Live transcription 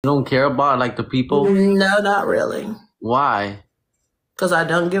don't care about like the people? No, not really. Why? Because I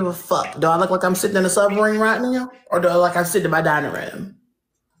don't give a fuck. Do I look like I'm sitting in a submarine right now? Or do I look like I'm sitting in my dining room?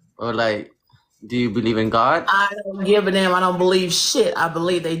 Or like, do you believe in God? I don't give a damn. I don't believe shit. I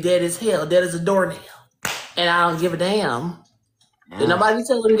believe they dead as hell, dead as a doornail. And I don't give a damn. Did Yeah. nobody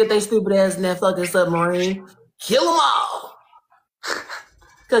tell them to get their stupid ass in that fucking submarine? Kill them all.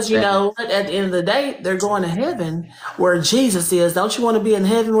 Because you That- know, at the end of the day, they're going to heaven where Jesus is. Don't you want to be in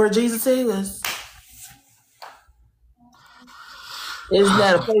heaven where Jesus is? Isn't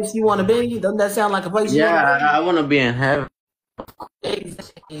that a place you want to be? Doesn't that sound like a place you want to Yeah, be? I want to be in heaven.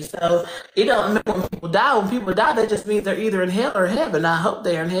 Exactly. So it don't matter when people die. When people die, that just means they're either in hell or heaven. I hope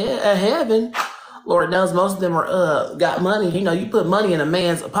they're in heaven. Lord knows most of them are got money. You know, you put money in a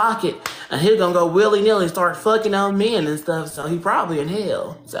man's pocket, and he's gonna go willy nilly start fucking on men and stuff. So he probably in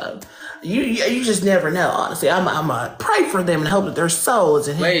hell. So you just never know. Honestly, I'm pray for them and hope that their soul is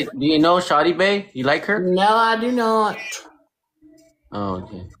in Wait, heaven. do you know Shawty Bay? You like her? No, I do not. Oh,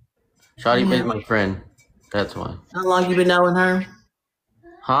 okay. Shawty Bay's Yeah. my friend. That's why. How long you been knowing her?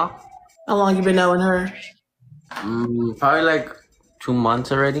 Huh? How long you been knowing her? Probably like 2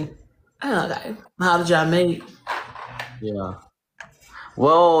 months already. Oh, okay. How did y'all meet? Yeah.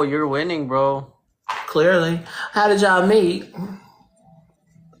 Whoa, you're winning, bro. Clearly. How did y'all meet?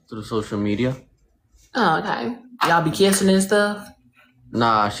 Through social media. Oh, okay. Y'all be kissing and stuff?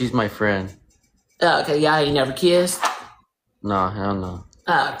 Nah, she's my friend. Oh, okay. Y'all ain't never kissed? Nah, hell no.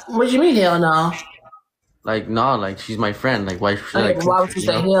 What do you mean hell no? Like, no, like she's my friend. Like, why should I Okay, but kiss why her? would you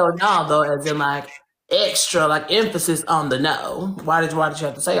say hell no though, as in like extra, like emphasis on the no? Why did you have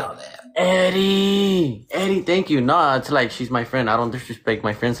to say all that? Eddie, thank you. No, it's like she's my friend. I don't disrespect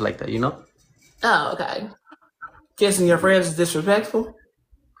my friends like that, you know? Oh, okay. Kissing your friends is disrespectful?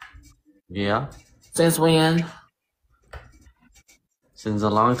 Yeah. Since when? Since a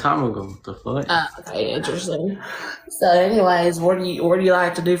long time ago. What the fuck? Okay, interesting. So anyways, what do you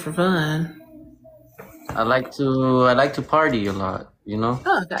like to do for fun? I like to party a lot, you know?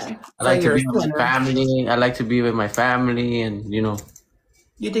 Oh, okay. I So like to you're a be with my sinner. family. I like to be with my family and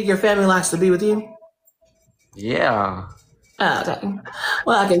You think your family likes to be with you? yeah. Oh, okay.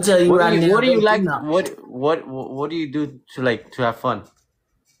 Well, I can tell you What do right you now what do you that you like know. what do you do to like to have fun?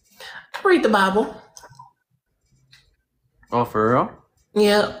 Read the Bible. Oh, for real?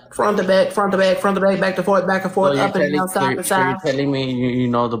 Yeah, front to back, front to back, front to back, back and So forth, you're up and telling down, so side you're, to so side. you're telling me you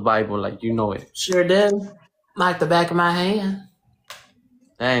know the Bible, like you know it. Sure do. Like the back of my hand.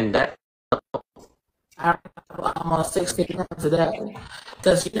 And that I read almost 16 times a day.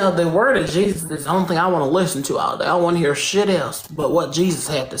 Because, you know, the word of Jesus is the only thing I want to listen to all day. I don't want to hear shit else but what Jesus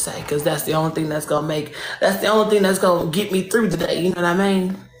had to say. Because that's the only thing that's going to that's the only thing that's going to get me through today. You know what I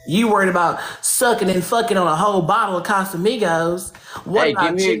mean? You worried about sucking and fucking on a whole bottle of Casamigos. What hey, give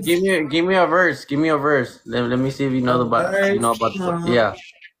about me Jesus? give me give me a verse. Give me a verse. Let me see if you know the Bible. You know Words. about the yeah.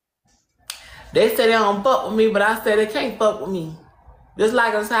 They say they don't fuck with me, but I say they can't fuck with me. Just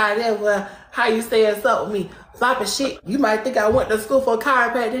like I'm saying that, well, how you saying something with me? Flopping shit. You might think I went to school for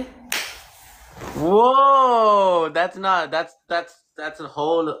chiropractic. Whoa, that's a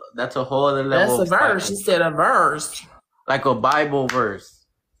whole other level That's of a verse. She Bible. said a verse. Like a Bible verse.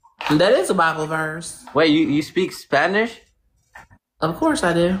 And that is a Bible verse. Wait, you speak Spanish? Of course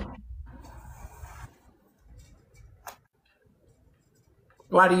I do.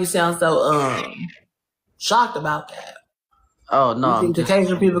 Why do you sound so shocked about that? Oh no, You I'm think just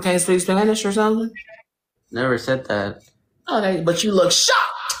Caucasian people can't speak Spanish or something? never said that. Okay, but you look shocked.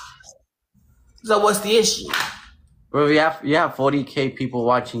 So what's the issue? Bro, you have 40K people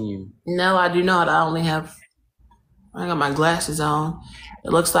watching you. No, I do not. I got my glasses on.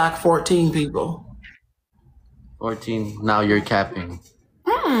 It looks like 14 people. 14. Now you're capping.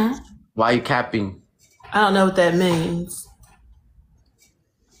 Hmm. Why are you capping? I don't know what that means.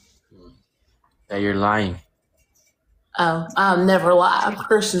 That you're lying. Oh, I'll never lie.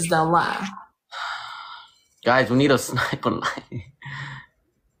 Christians don't lie. Guys, we need a snipe online.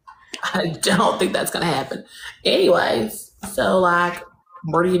 I don't think that's gonna happen. Anyways, so like,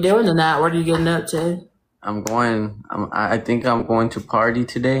 what are you doing tonight? What are you getting up to? I think I'm going to party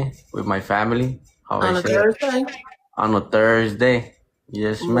today with my family. How I On a say it. Thursday? On a Thursday.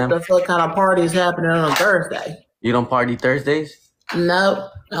 Yes, What ma'am. the fuck kind of party is happening on a Thursday? You don't party Thursdays? Nope.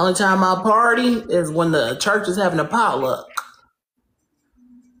 The only time I party is when the church is having a potluck.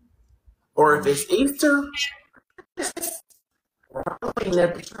 Or if it's Easter, we're eating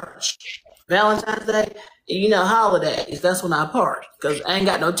at the church. Valentine's Day, you know, holidays, that's when I party. Because I ain't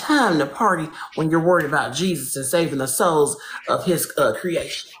got no time to party when you're worried about Jesus and saving the souls of his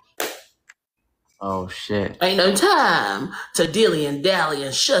creation. Oh shit. Ain't no time to dilly and dally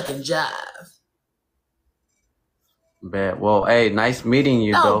and shuck and jive. Bet. Well, hey, nice meeting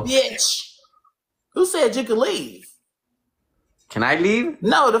you, No, though. bitch. Who said you could leave? Can I leave?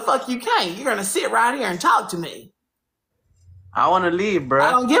 No, the fuck you can't. You're gonna sit right here and talk to me. I want to leave, bro.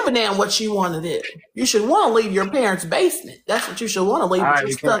 I don't give a damn what you want to do. You should want to leave your parents' basement. That's what you should want to leave. All right,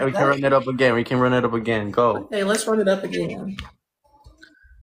 we can run it up again. We can run it up again. Go. Okay, let's run it up again.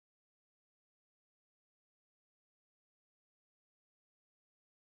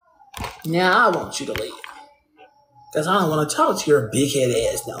 Now I want you to leave. Because I don't want to talk to your big head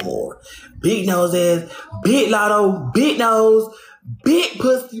ass no more. Big nose ass, big lotto, big nose, big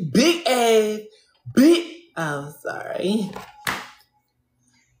pussy, big ass, big. I'm sorry.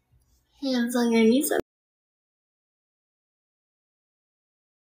 Hands on your knees.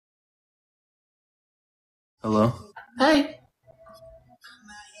 Hello? Hey.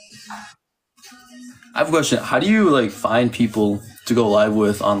 I have a question. How do you like find people to go live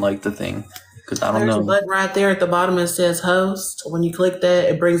with on like the thing? Because I don't There's a know. button right there at the bottom that says host. When you click that,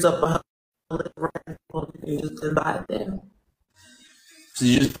 it brings up a host. You can just invite them. So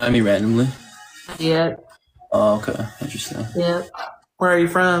you just find me randomly? Yeah. Oh, okay. Interesting. Yeah. Where are you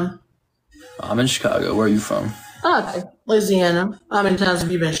from? I'm in Chicago. Where are you from? Okay. Louisiana. How many times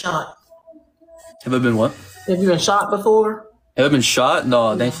have you been shot? Have I been what? Have you been shot before? Have I been shot?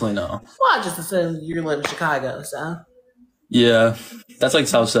 No, thankfully no. Well, I just assumed you live in Chicago, so. Yeah, that's like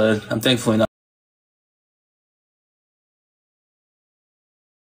Southside. I'm thankfully not.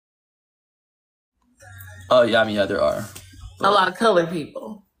 Oh yeah, I mean yeah, there are. A lot of colored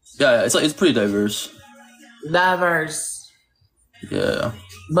people. Yeah, it's pretty diverse. Diverse. Yeah.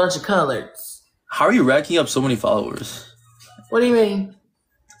 Bunch of coloreds. How are you racking up so many followers? What do you mean?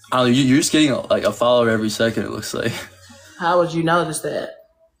 I don't know, you're just getting like a follower every second. It looks like. How would you notice that?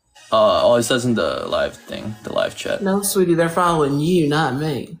 Oh, it says in the live thing, the live chat. No, sweetie, they're following you, not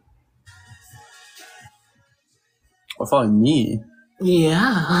me. Or following me?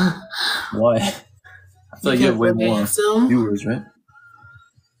 Yeah. Why? I feel like you have way more handsome. viewers, right?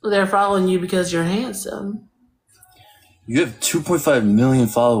 They're following you because you're handsome. You have 2.5 million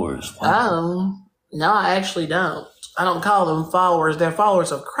followers. Wow. Oh, no, I actually don't. I don't call them followers. They're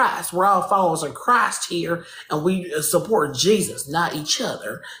followers of Christ. We're all followers of Christ here, and we support Jesus, not each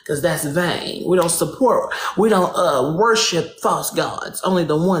other, because that's vain. We don't worship false gods. Only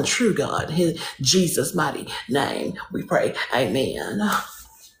the one true God, His Jesus' mighty name. We pray, Amen.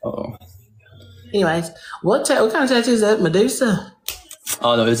 Oh. Anyways, what kind of tattoo is that? Medusa?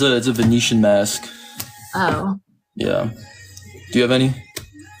 Oh no, it's a Venetian mask. Oh. Yeah. Do you have any?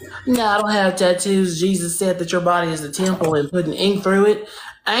 No, I don't have tattoos. Jesus said that your body is the temple, and putting ink through it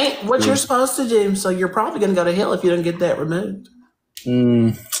ain't what you're supposed to do. So you're probably going to go to hell if you don't get that removed.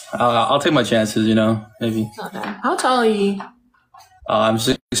 I'll take my chances, you know, maybe. Okay. How tall are you? I'm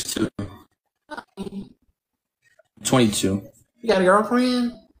 6'2". 22. You got a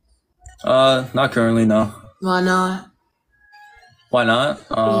girlfriend? Not currently, no. Why not? Why not?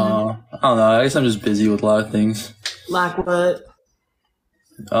 I don't know. I guess I'm just busy with a lot of things. Like what?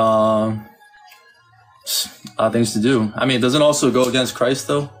 A lot of things to do. I mean, it doesn't also go against Christ,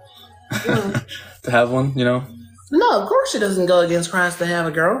 though, to have one, you know? No, of course it doesn't go against Christ to have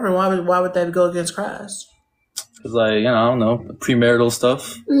a girlfriend. Why would that go against Christ? Because, like, you know, I don't know, premarital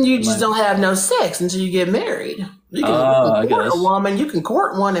stuff. You just don't have no sex until you get married. You can court a woman. You can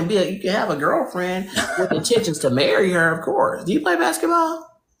court one and you can have a girlfriend with intentions to marry her, of course. Do you play basketball?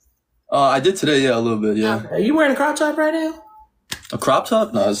 I did today, yeah, a little bit, yeah. Are you wearing a crop top right now? A crop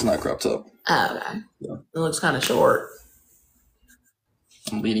top? No, it's not a crop top. Oh, okay. Yeah. It looks kind of short.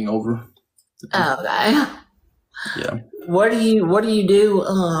 I'm leaning over. Oh, okay. Yeah. What do you do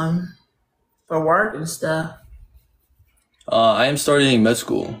for work and stuff? I am starting med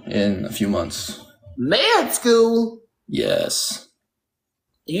school in a few months. Med school? Yes.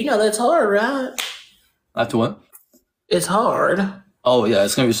 You know that's hard, right? After what? It's hard. Oh yeah,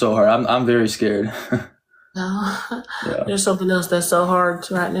 it's gonna be so hard. I'm very scared. No. Yeah. There's something else that's so hard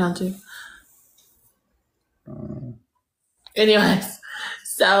right now too. Anyways,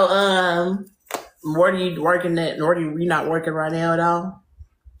 so where are you working at? Or you not working right now at all?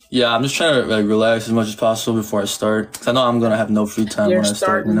 Yeah, I'm just trying to like relax as much as possible before I start. 'Cause I know I'm gonna have no free time when I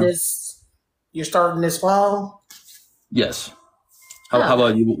start. You know? You're starting this fall? Yes. How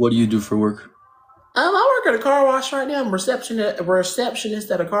about you? What do you do for work? I work at a car wash right now. I'm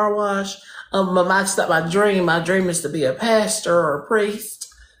receptionist at a car wash. My dream is to be a pastor or a priest.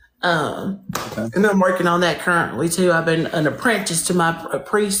 Okay. And I'm working on that currently too. I've been an apprentice to a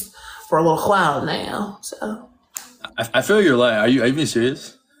priest for a little while now. So I feel you're lying. Are you being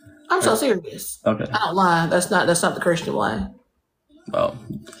serious? I'm so serious. Okay. I don't lie. That's not the Christian way. Well,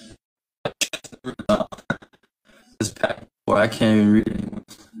 this pack, boy, I can't even read anymore.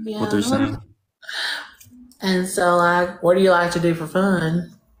 Yeah. What they're saying. And so, like, what do you like to do for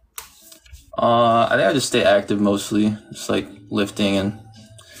fun? I think I just stay active mostly. Just like lifting and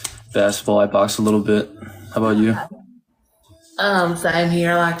basketball. I box a little bit. How about you? Same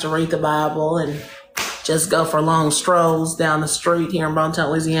here. I like to read the Bible and just go for long strolls down the street here in Bontown,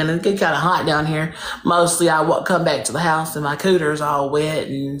 Louisiana. It get kind of hot down here. Mostly I come back to the house and my cooter's all wet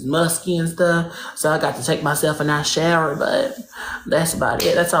and musky and stuff. So I got to take myself a nice shower, but that's about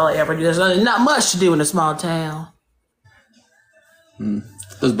it. That's all I ever do. There's not much to do in a small town.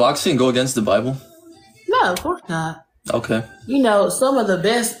 Does boxing go against the Bible? No, of course not. Okay. You know, some of the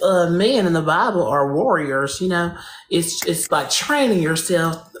best men in the Bible are warriors. You know, it's like training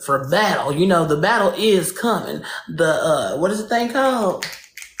yourself for battle. You know, the battle is coming. The what is the thing called?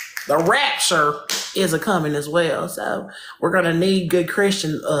 The rapture is a coming as well. So we're gonna need good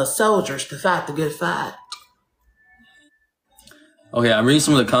Christian soldiers to fight the good fight. Okay, I'm reading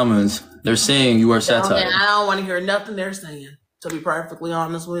some of the comments. They're saying you are satire. I don't want to hear nothing they're saying. To be perfectly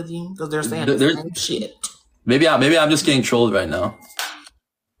honest with you, because they're saying the same shit. Maybe I'm just getting trolled right now.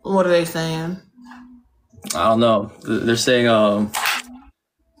 What are they saying? I don't know. They're saying, oh,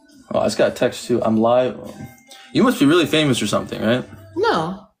 I just got a text too. I'm live. You must be really famous or something, right?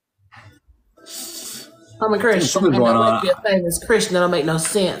 No. I'm a Christian. Something's And going I on. be a famous Christian. That don't make no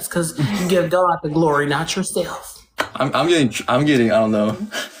sense because you give God the glory, not yourself. I'm getting, I don't know.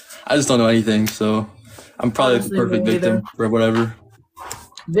 I just don't know anything, so I'm probably Honestly, the perfect me victim either. for whatever.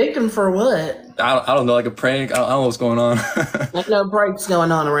 Victim for what? I don't know, like a prank. I don't know what's going on. There's no breaks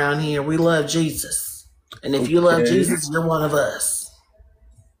going on around here. We love Jesus. And if you love Okay. Jesus, you're one of us.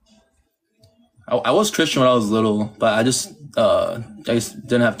 I was Christian when I was little, but I just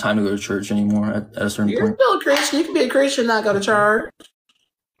didn't have time to go to church anymore at a certain You're point. still a Christian. You can be a Christian and not go to church.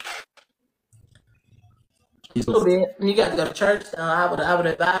 A little bit. You got to go to church, though. I would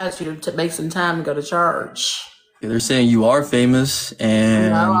advise you to make some time to go to church. They're saying you are famous and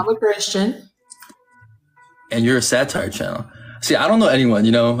No, I'm a Christian. you're a satire channel. See, I don't know anyone,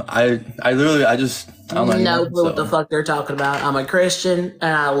 you know. I just I don't know No anyone, clue what so. the fuck they're talking about. I'm a Christian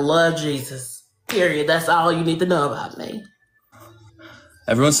and I love Jesus. Period. That's all you need to know about me.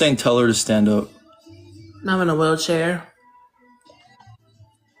 Everyone's saying tell her to stand up. I'm in a wheelchair.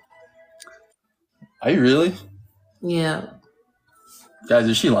 Are you really? Yeah. Guys,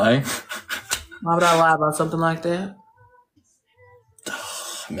 is she lying? Why would I lie about something like that?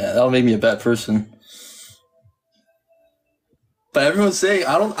 Man, that'll make me a bad person. But everyone's saying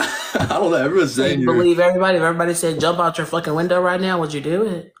I don't know. Everyone's saying You believe everybody? If everybody said jump out your fucking window right now, would you do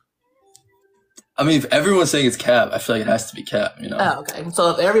it? I mean, if everyone's saying it's cap, I feel like it has to be cap, you know? Oh, okay. So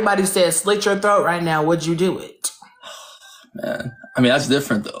if everybody said slit your throat right now, would you do it? Man. I mean, that's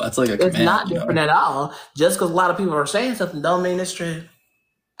different, though. That's like a It's command, not you know? different at all. Just because a lot of people are saying something don't mean it's true.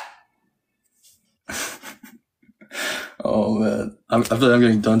 Oh, man. I feel like I'm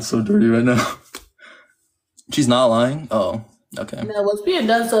getting done so dirty right now. She's not lying? Oh, okay. Now, what's being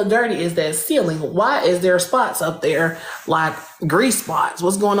done so dirty is that ceiling. Why is there spots up there like grease spots?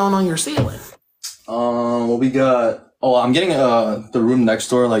 What's going on your ceiling? What we got? Oh, I'm getting the room next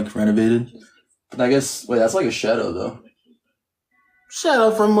door like renovated. But I guess that's like a shadow though.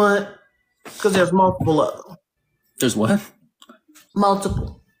 Shadow from what? Because there's multiple of them. There's what?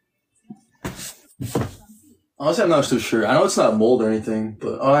 Multiple. Honestly, I'm not so sure. I know it's not mold or anything,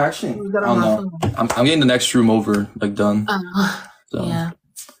 but actually, You I got it on don't my know. I'm getting the next room over like done. So. Yeah.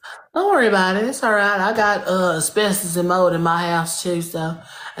 Don't worry about it. It's all right. I got asbestos and mold in my house too, so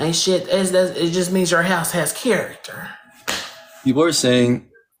ain't shit. It just means your house has character. People are saying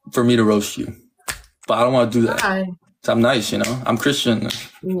for me to roast you, but I don't want to do that. Right. I'm nice, you know. I'm Christian.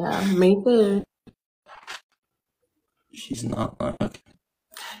 Yeah, me too. She's not like.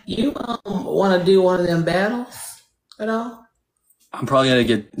 You want to do one of them battles at all? I'm probably gonna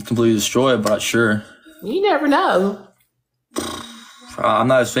get completely destroyed, but sure. You never know. I'm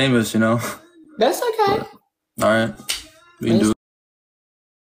not as famous, you know. That's okay. All right, we can do it.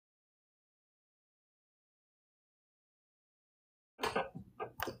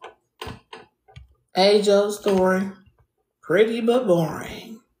 Age old story. Pretty but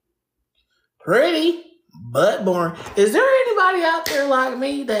boring. Pretty but boring. Is there anybody out there like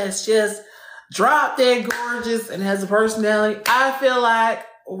me that's just drop dead gorgeous and has a personality? I feel like,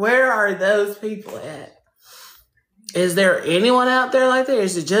 where are those people at? Is there anyone out there like that?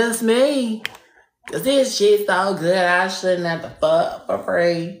 Is it just me? Cause this shit's so good, I shouldn't have to fuck for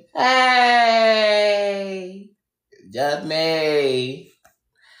free. Hey, just me.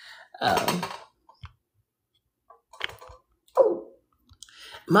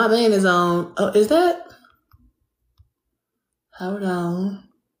 My man is on. Oh, is that? Hold on.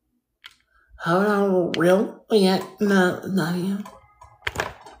 Hold on, real? Yeah, no, not him.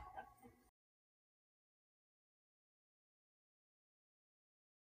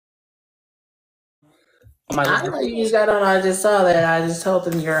 I know you just got on. I just saw that. I just told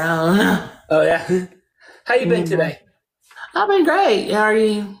them you're on. Oh yeah. How you been today? I've been great. How are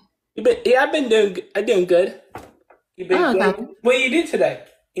you? I've been doing good. You been good? Okay. What you did today?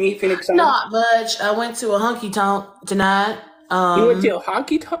 Anything exciting? Not much. I went to a honky tonk tonight. You went to a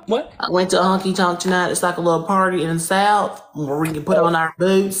hockey talk? What? I went to a honky tonk tonight. It's like a little party in the South where we can put on our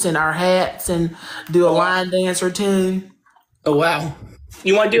boots and our hats and do a line dance or two. Oh wow.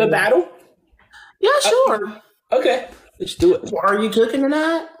 You want to do a battle? Yeah, sure. Okay, let's do it. Are you cooking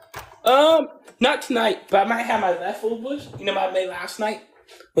tonight? Not tonight, but I might have my leftovers. You know what I made last night?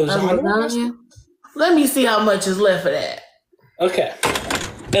 Lasagna. Let me see how much is left of that. Okay.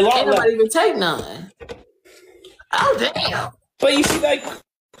 Ain't nobody even take none. Oh damn. But you see, like,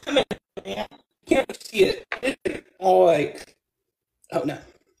 I mean, you can't see it. It's all like, oh no.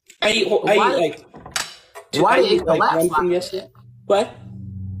 I eat like. Why did it collapse like that? What?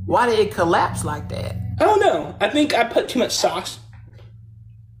 Why did it collapse like that? I don't know. I think I put too much sauce.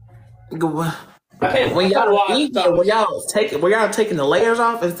 When y'all taking the layers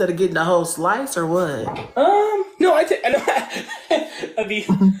off instead of getting the whole slice or what? No, I mean,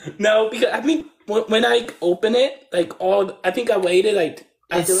 no, because I mean, when I open it, like I think I waited like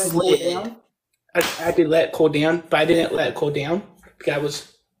I had to let it cool down. I had to let it cool down, but I didn't let it cool down because I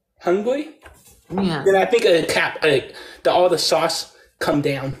was hungry. Yeah. Then I think all the sauce come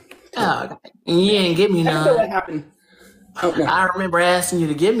down. Oh, okay. And you didn't give me none. I don't know what happened. I remember asking you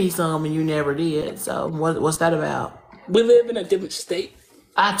to give me some and you never did. So what's that about? We live in a different state.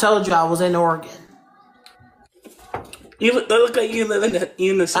 I told you I was in Oregon. You look like you live in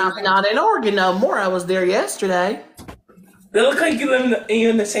the same. I'm not in Oregon no more. I was there yesterday. They look like you live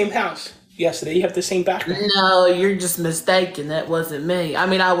in the same house yesterday. You have the same background. No, you're just mistaken. That wasn't me. I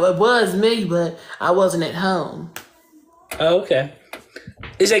mean, it was me, but I wasn't at home. Oh, okay.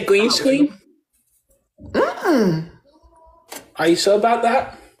 Is that green screen? Are you sure about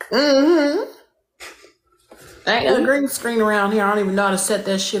that? Ain't no green screen around here. I don't even know how to set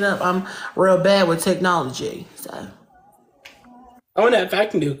that shit up. I'm real bad with technology. So I wonder if I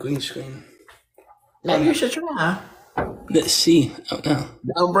can do a green screen. Maybe you should try. Let's see. Oh no.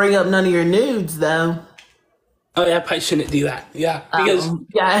 Don't bring up none of your nudes though. Oh yeah, I probably shouldn't do that. Yeah. Because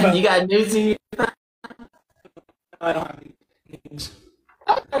you got nudes in your I don't have any nudes.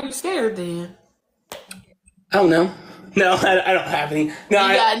 Are you scared then? I don't know. No, I don't have any. No,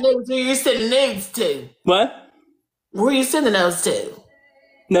 you got nudes. Who you sending nudes to? What? Where are you sending those to?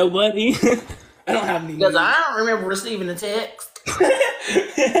 Nobody. I don't have any nudes. Because I don't remember receiving a text.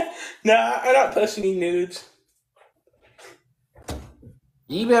 No, I don't post any nudes.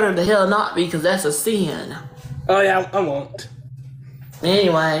 You better the hell not be, because that's a sin. Oh yeah, I won't.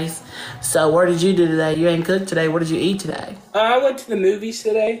 Anyways, so what did you do today? You ain't cooked today. What did you eat today? I went to the movies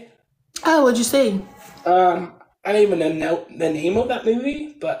today. Oh, what'd you see? I don't even know the name of that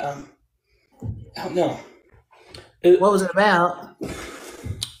movie, but I don't know. What was it about?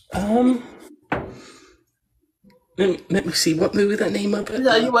 Let me see what movie the name of it.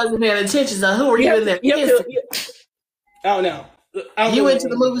 No, you wasn't paying attention. So who were you in there? I don't know. You went to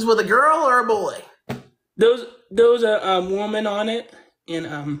the movies with a girl or a boy? Those are woman on it, and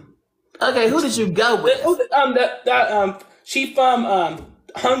Okay, who did you go with? She from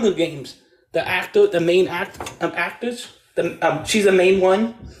Hunger Games. The main actors. She's the main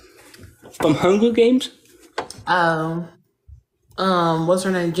one from Hunger Games. What's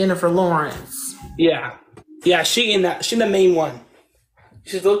her name? Jennifer Lawrence. Yeah, she in that. She's the main one.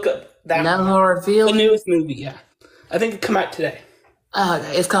 You should look up that. No Hard Feelings. The newest movie. Yeah, I think it come out today.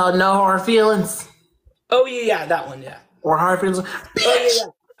 Okay, it's called No Hard Feelings. Oh yeah, that one. Yeah. Or Hard Feelings. Oh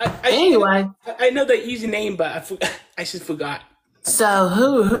yeah. Anyway, I know the easy name, but I just forgot. So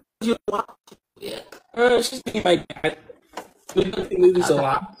who did you watch with? She's being my dad. We go to movies a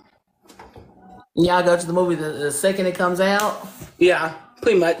lot. Y'all go to the movie the second it comes out? Yeah,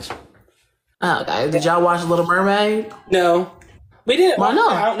 pretty much. Okay. Did y'all watch Little Mermaid? No. We didn't. Why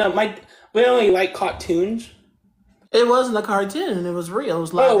not? I don't know. We only like cartoons. It wasn't a cartoon. It was real. It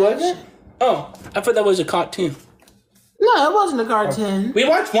was live Oh, was action. it? Oh, I thought that was a cartoon. No, it wasn't a cartoon. We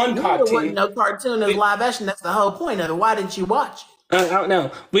watched one It cartoon. wasn't no cartoon. It was live action. That's the whole point of it. Why didn't you watch it? I don't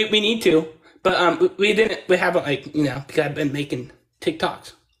know. We need to, but we didn't. We haven't because I've been making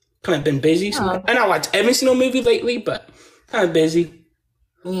TikToks. Kind of been busy. So I not watch every single movie lately, but kind of busy.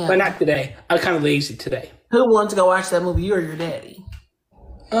 Yeah. But not today. I was kind of lazy today. Who wanted to go watch that movie? You or your daddy?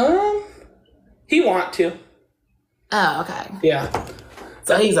 He want to. Oh, okay. Yeah.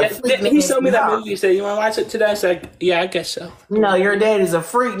 So he's a Yeah, freak. he showed me that whore. movie. He said, "You want to watch it today?" I said, "Yeah, I guess so." No, your daddy's a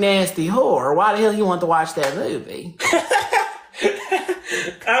freak, nasty whore. Why the hell he want to watch that movie? I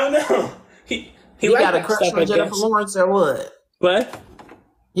don't know. He You got a crush on Jennifer Lawrence or what? What?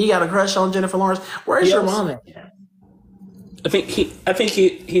 You got a crush on Jennifer Lawrence? Where's your Yes. mom at? I think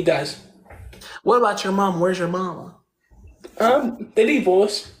he does. What about your mom? Where's your mama? They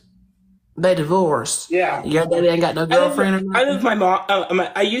divorced. They divorced. Yeah. Your daddy ain't got no girlfriend or I nothing? live with my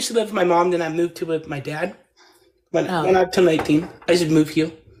mom. I used to live with my mom, then I moved to with my dad. When I turned 18, I just moved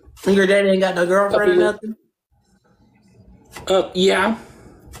here. Your daddy ain't got no girlfriend or nothing? Yeah.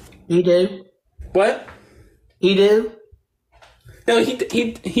 He do? What? He do? No,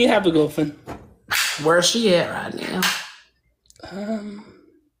 he have a girlfriend. Where's she at right now?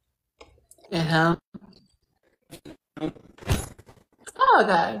 At home? Oh,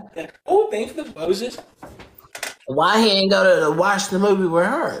 okay. Yeah. Oh, thanks for the roses. Why he ain't go to watch the movie with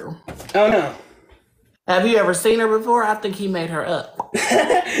her? Oh no. Have you ever seen her before? I think he made her up.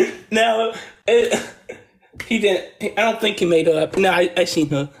 No, he didn't. I don't think he made her up. No, I seen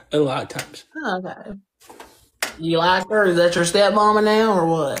her a lot of times. Oh, okay. You like her? Is that your stepmama now or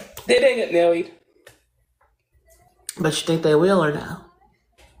what? They didn't get married. But you think they will or no?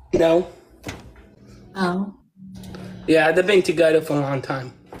 No. Oh. Yeah, they've been together for a long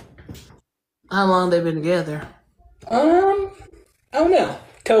time. How long they been together? I don't know.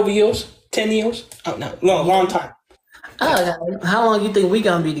 12 years? 10 years? I don't know. Long time. Oh, okay. How long you think we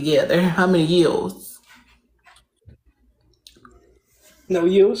gonna be together? How many years? No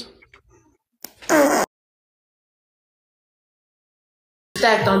years?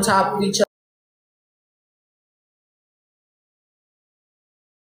 Stacked on top of each other.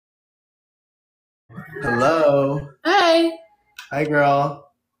 Hello. Hey, Hi,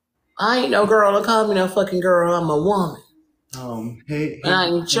 girl. I ain't no girl. Don't call me no fucking girl. I'm a woman. Hey. And I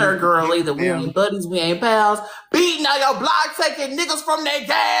ain't your girl either. We ma'am. ain't buddies. We ain't pals. Beating on your block, taking niggas from their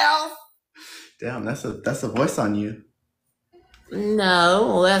gals. Damn, that's a voice on you.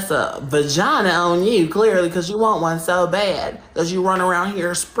 No, that's a vagina on you, clearly, because you want one so bad. Because you run around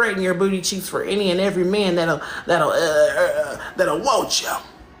here spreading your booty cheeks for any and every man that'll want you.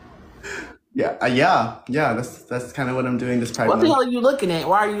 Yeah. That's kind of what I'm doing this Pride What the Month. hell are you looking at?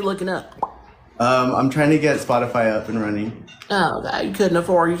 Why are you looking up? I'm trying to get Spotify up and running. Oh, God, you couldn't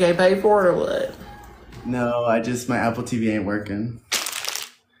afford. You can't pay for it or what? No, my Apple TV ain't working.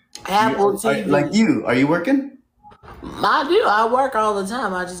 Apple TV. Like you, are you working? I do. I work all the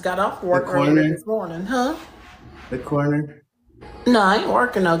time. I just got off work earlier corner? this morning, huh? The corner. No, I ain't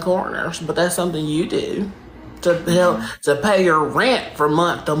working no corners, but that's something you do to pay your rent for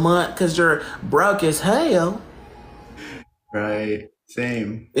month to month because you're broke as hell. Right.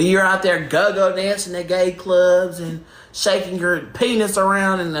 Same. You're out there go-go dancing at gay clubs and shaking your penis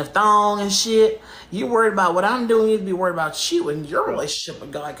around in the thong and shit. You worried about what I'm doing, you'd be worried about you and your relationship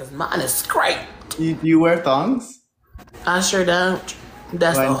with God because mine is great. You wear thongs? I sure don't.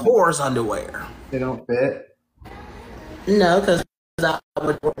 That's Why the not? whore's underwear. They don't fit. No, because I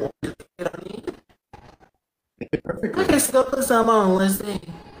would want to get on you. They fit perfectly. I guess go put some on, let's see.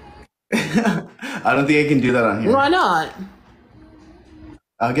 I don't think I can do that on here. Why not?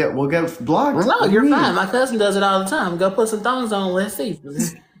 We'll get blocked. No, What do you're you mean? fine. My cousin does it all the time. Go put some thongs on, let's see.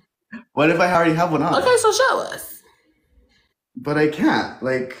 What if I already have one on? Okay, so show us. But I can't.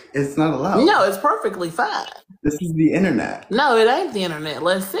 Like, it's not allowed. No, it's perfectly fine. This is the internet. No, it ain't the internet.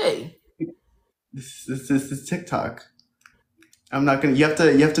 Let's see. This is TikTok. I'm not gonna. You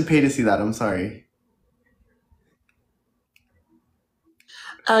have to pay to see that. I'm sorry.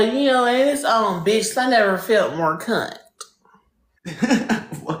 You know, and it's on, bitch. I never felt more cunt.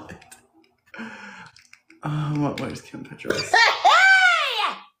 What? Where's Kim Petras?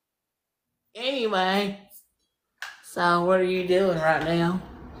 Anyway, so what are you doing right now?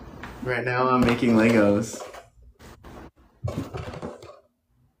 Right now, I'm making Legos.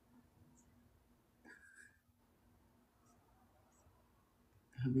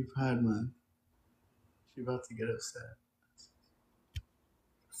 Happy Pride Month. She's about to get upset.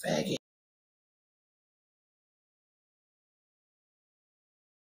 Faggot.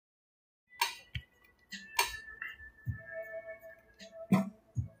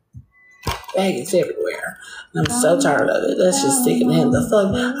 Faggots everywhere. I'm so tired of it. That's just sticking in the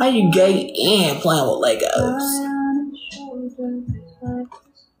fuck. How you gay and playing with Legos?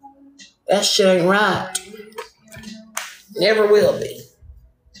 That shit ain't right. Never will be.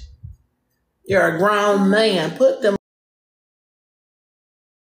 You're a grown man. Put them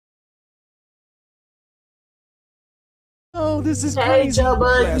Yo, this is Hey, crazy. Joe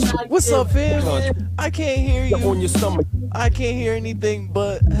Budden. What's up, fam? I can't hear you. On your stomach. I can't hear anything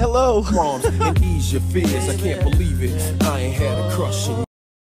but hello. Arms and ease your fears. I can't believe it. I ain't had a crush in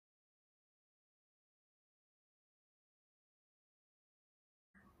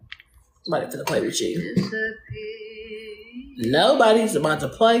Nobody's gonna play with you. Nobody's about to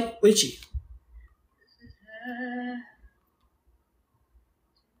play with you.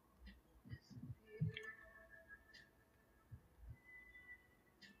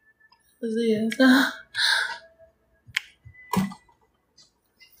 What's this?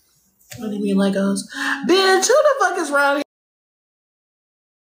 What do you mean Legos? Bitch, who the fuck is around here?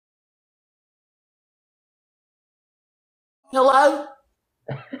 Hello?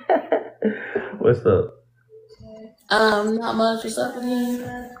 What's up? Not much. What's up with you?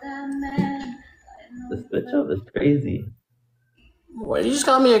 This bitch up is crazy. What, you just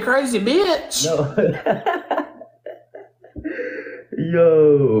call me a crazy bitch? No.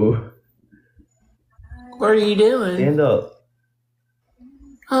 Yo. What are you doing? Stand up.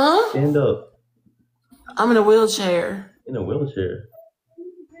 Huh? Stand up. I'm in a wheelchair. In a wheelchair.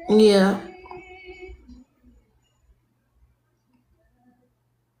 Yeah.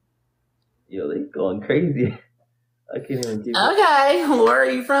 Yo, they going crazy. I can't even keep it. Okay, where are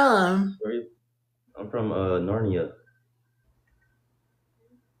you from? Where you- I'm from Narnia.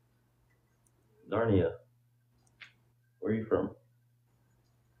 Narnia. Where are you from?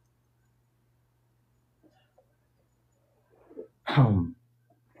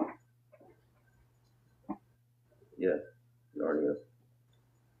 Yeah, Narnia.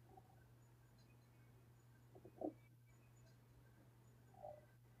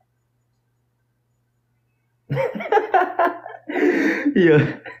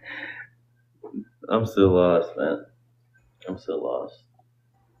 Yeah. I'm still lost, man. I'm still lost.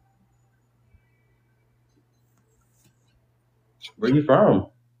 Where you from?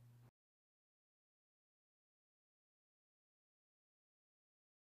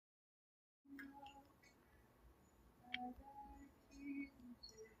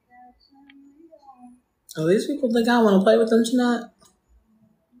 Oh, these people think I want to play with them tonight?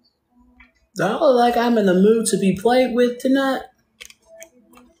 Do I look like I'm in the mood to be played with tonight?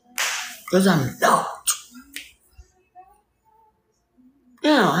 Because I'm not.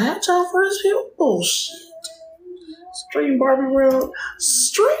 Yeah, I had time for this people bullshit. Stream Barbie World.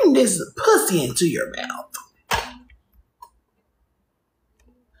 Stream this pussy into your mouth.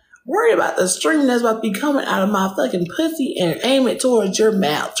 Worry about the stream that's about to be coming out of my fucking pussy and aim it towards your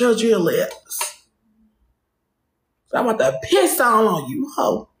mouth, towards your lips. I'm about to piss all on you,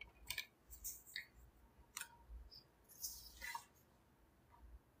 ho.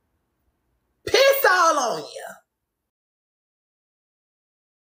 Piss all on you.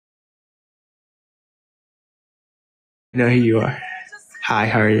 I know who you are. Hi,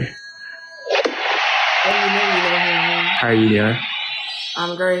 how are you? How are you doing?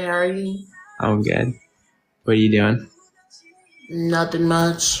 I'm great, how are you? I'm good. What are you doing? Nothing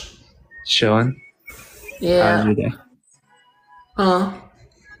much. Chilling? How was Yeah. your day? Huh?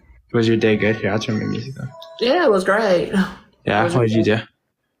 Was your day good? Here, I'll turn my music on. Yeah, it was great. Yeah, what did you do?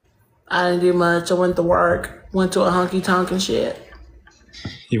 I didn't do much. I went to work. Went to a honky tonk and shit.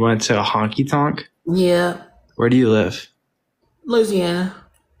 You went to a honky tonk? Yeah. Where do you live? Louisiana.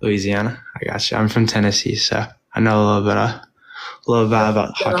 Louisiana? I got you. I'm from Tennessee, so I know a little bit about Go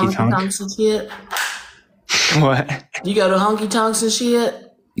to honky tonk. tonks and shit. What? You go to honky tonks and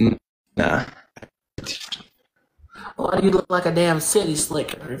shit? Nah. Why do you look like a damn city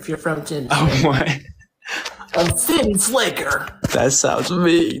slicker if you're from Tennessee? Oh, what? A city slicker. That sounds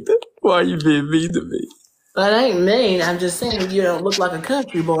mean. Why are you being mean to me? That ain't mean. I'm just saying you don't look like a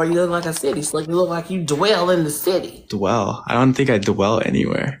country boy. You look like a city slicker. You look like you dwell in the city. Dwell? I don't think I dwell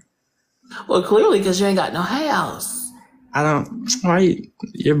anywhere. Well, clearly because you ain't got no house. I don't. Why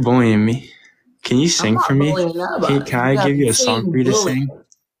you're bullying me? Can you sing not for me? bullying nobody. Can I You give you a gotta song sing, for you to bully. sing?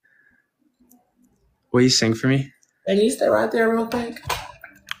 Will you sing for me? Can you stay right there real quick?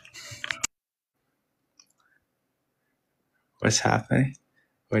 What's happening?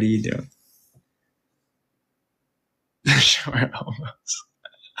 What are you doing? Sure, almost.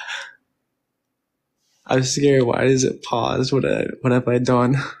 I'm scared. Why does it pause? What have I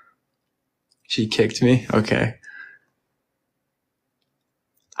done? She kicked me? Okay.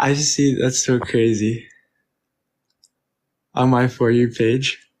 I see. That's so crazy. On my For You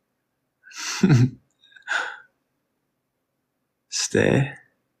page. Stay.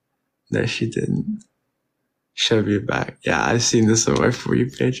 No, she didn't. She'll be back. Yeah, I've seen this on my For You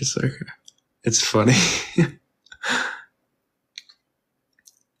page. It's okay. It's funny.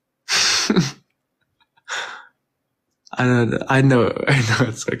 I know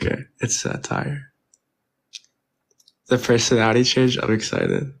it's okay. It's satire. The personality change, I'm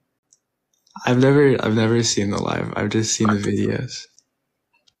excited. I've never seen the live. I've just seen the videos.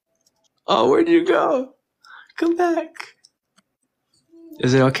 Oh, where'd you go? Come back.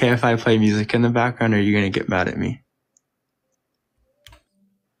 Is it okay if I play music in the background, or are you gonna get mad at me?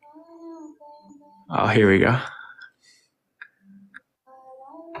 Oh, here we go.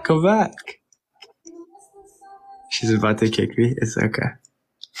 Come back. She's about to kick me. It's okay.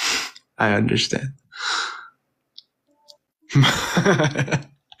 I understand.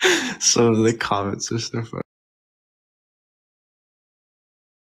 Some of the comments are so funny.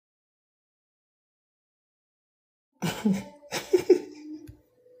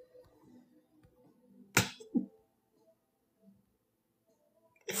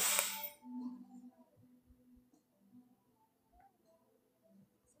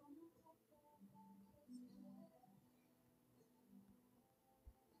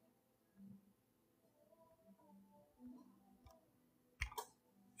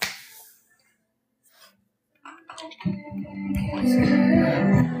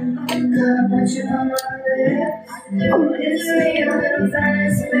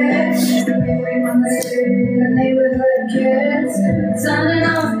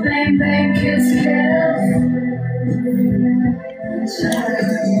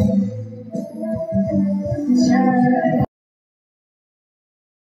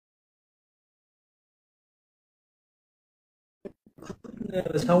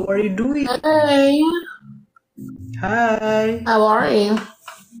 How are you doing? Hey, Hi, how are you?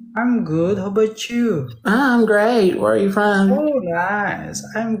 I'm good. How about you? I'm great. Where are you from? Oh, nice.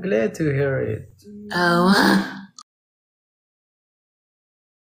 I'm glad to hear it. Oh,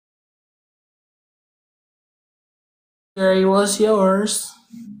 Gary, what's yours?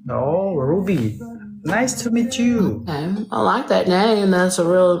 Oh, Ruby. Nice to meet you. Okay. I like that name. That's a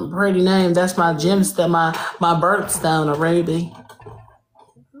real pretty name. That's my gemstone, my birthstone, a ruby.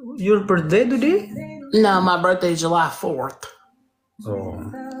 Your birthday today? No, my birthday is July 4th.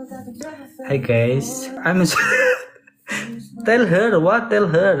 Oh. Hi guys. I'm Tell her what? Tell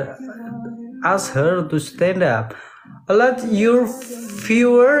her. Ask her to stand up. A lot your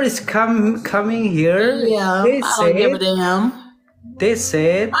viewer is coming here. Yeah, They I don't give a said. damn. They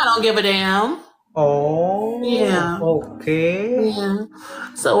said. I don't give a damn. Oh. Yeah. Okay. Yeah.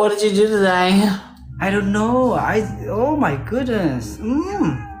 So what did you do today? I don't know. Oh my goodness.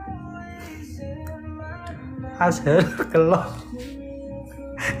 Ask her a lot.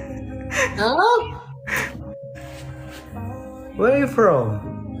 Oh, Where are you from?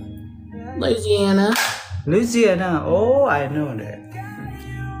 Louisiana. Louisiana. Oh, I know that.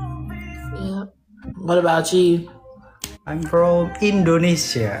 Yeah. What about you? I'm from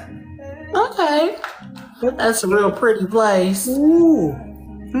Indonesia. Okay. That's a real pretty place. Ooh.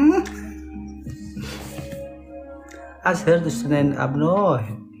 Ask her to stand up. No,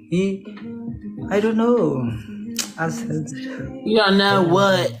 I don't know. Ask her. You don't know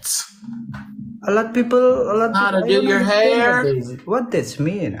what? A lot of people. How to I do don't your understand hair? What does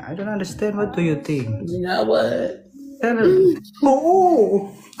mean? I don't understand. What do you think? You know what? Tell her.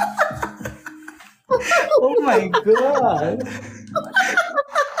 Oh. Oh my god.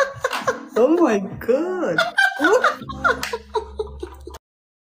 Oh my god.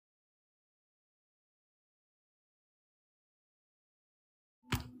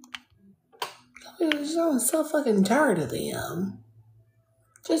 I'm so fucking tired of them.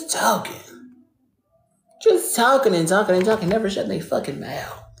 Just talking. Just talking and talking and talking. Never shut their fucking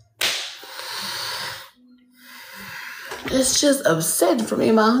mouth. It's just upsetting for me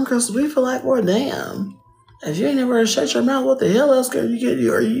and my uncles. We feel like we're damn. If you ain't never shut your mouth, what the hell else are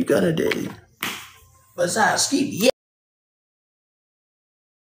you gonna do? Besides keep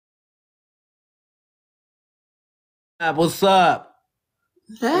What's up?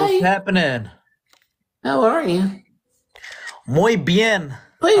 Hey, What's happening? how are you? Muy bien.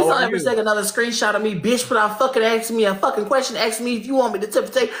 Please How don't are ever you? take another screenshot of me, bitch, without fucking asking me a fucking question. Ask me if you want me to take a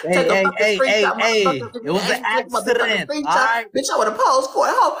fucking screenshot, motherfucker. If It you was ask an me to take a motherfucking accident. screenshot, All right. bitch, I would have paused for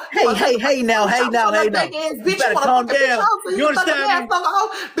it. Ho, you wanna take a fucking Now. screenshot with your You big ass bitch. You better want a calm fucking picture? down. Ho, so You you fucking understand me? motherfucker. Ho,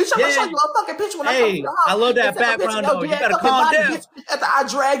 bitch, I'm gonna show Yeah. you a fucking picture when I come to Hey, your house. I love that And take a picture background of though. your You dead better fucking calm body, down. bitch, after I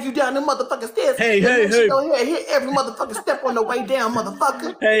drag you down the motherfucking stairs. Hey. Go ahead, hit every motherfucking step on the way down,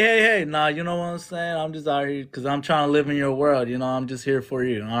 motherfucker. Hey. Nah, you know what I'm saying? I'm just out here because I'm trying to live in your world. You know, I'm just here for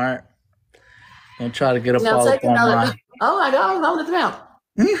you. All right. Don't try to get up Now all take up on another. mine. Oh my God, hold it down.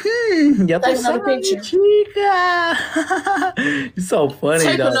 Ya Take tú another sabes, picture. chica. You're so funny,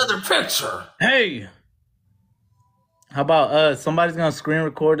 Take though. another picture. Hey, how about somebody's gonna screen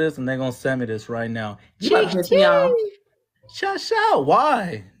record this and they're gonna send me this right now. You about to piss me off. Shush out.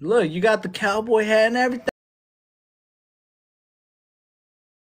 Why? Look, you got the cowboy hat and everything.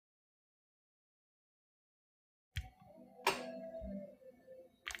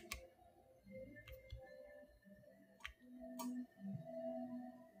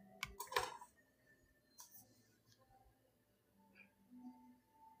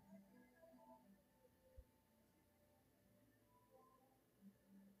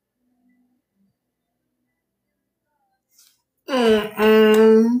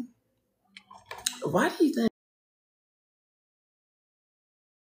 Why do you think?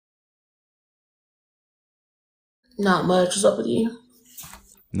 Not much. What's up with you?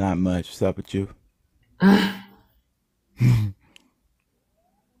 Not much. What's up with you?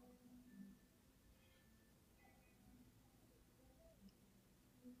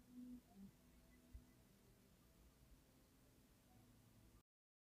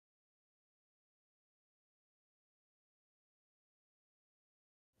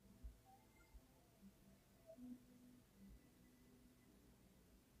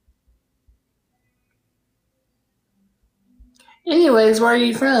 Anyways, where are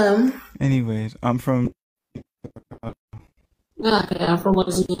you from? Anyways, I'm from. Okay, I'm from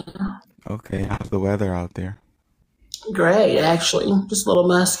Louisiana. Okay, how's the weather out there? Great, actually. Just a little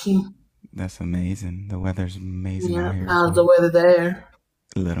musky. That's amazing. The weather's amazing out Yeah, here. how's the weather there?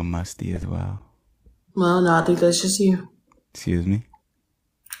 A little musty as well. Well, no, I think that's just you. Excuse me?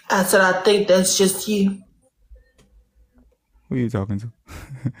 I said I think that's just you. Who are you talking to?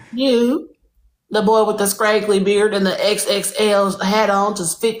 You. The boy with the scraggly beard and the XXL hat on to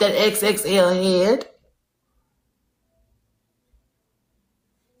fit that XXL head.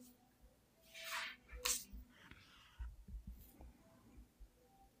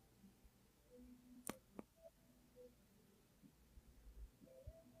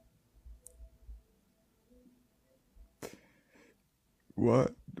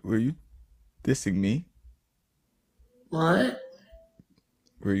 What? Were you dissing me? What?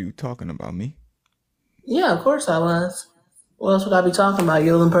 Were you talking about me? Yeah, of course I was. What else would I be talking about?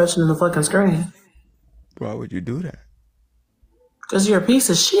 You're the only person in the fucking screen. Why would you do that? Because you're a piece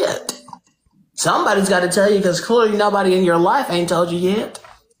of shit. Somebody's got to tell you because clearly nobody in your life ain't told you yet.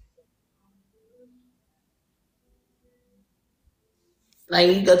 Like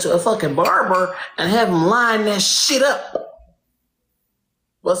you go to a fucking barber and have him line that shit up.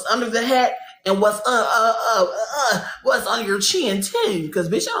 What's under the hat and what's on your chin too? Because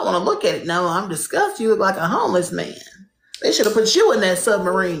bitch, I don't want to look at it. No, I'm disgusted. You look like a homeless man. They should have put you in that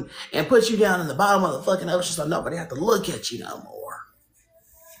submarine and put you down in the bottom of the fucking ocean so nobody have to look at you no more.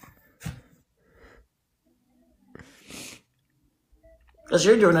 Because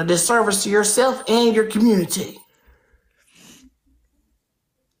you're doing a disservice to yourself and your community.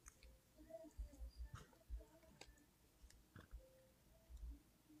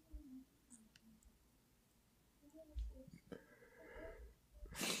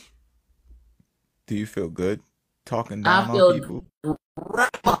 Do you feel good talking down on people?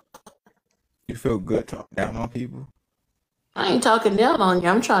 You feel good talking down on people? I ain't talking down on you.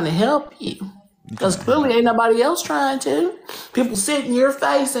 I'm trying to help you. Because clearly ain't nobody else trying to. People sit in your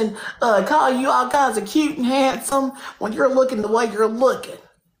face and call you all kinds of cute and handsome when you're looking the way you're looking.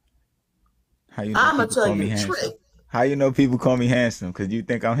 How you know I'm going to people tell call me you the handsome? trick. How you know people call me handsome? Because you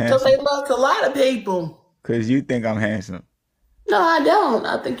think I'm Because handsome? they look a lot of people. Because you think I'm handsome. No, I don't.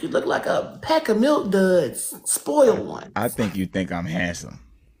 I think you look like a pack of milk duds. Spoiled one. I think you think I'm handsome.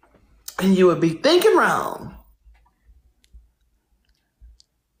 And you would be thinking wrong.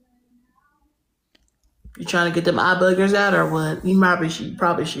 You trying to get them eye buggers out or what? You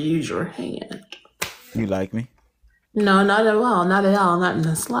probably should use your hand. You like me? No, not at all. Not at all. Not in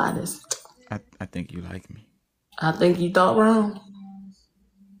the slightest. I think you like me. I think you thought wrong.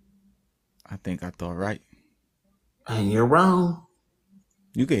 I think I thought right. And you're wrong.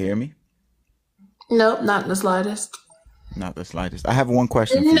 You can hear me? Nope, not in the slightest. Not the slightest. I have one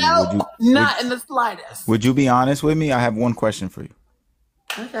question for No, you. not in the slightest. Would you be honest with me? I have one question for you.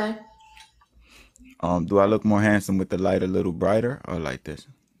 Okay. Do I look more handsome with the light a little brighter or like this?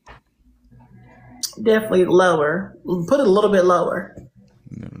 Definitely lower. Put it a little bit lower.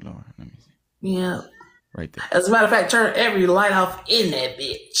 A little lower. Let me see. Yeah. Right there. As a matter of fact, turn every light off in that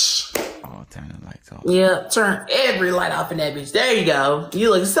bitch. Oh, turn the lights off. Yeah, turn every light off in that bitch. There you go. You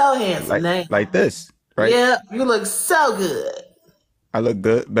look so handsome now. Like this, right? Yeah, you look so good. I look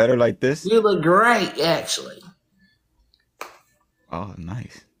good, better like this? You look great, actually. Oh,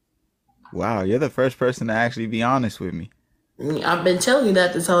 nice. Wow, you're the first person to actually be honest with me. I've been telling you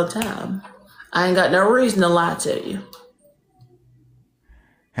that this whole time. I ain't got no reason to lie to you.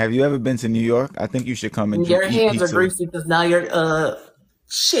 Have you ever been to New York? I think you should come and Your eat hands are pizza. greasy because now your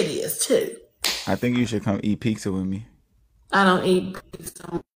shit is too. I think you should come eat pizza with me. I don't eat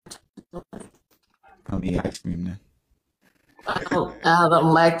pizza. Come eat ice cream then. I don't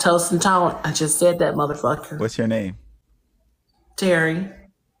lactose intolerant. I just said that, motherfucker. What's your name? Terri.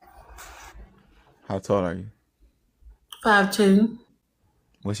 How tall are you? 5'2".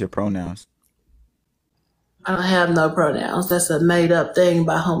 What's your pronouns? I don't have no pronouns. That's a made up thing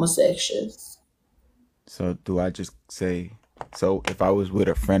by homosexuals. So do I just say, so if I was with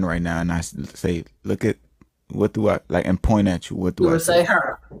a friend right now and I say, look at, what do I, like, and point at you, what do I You would say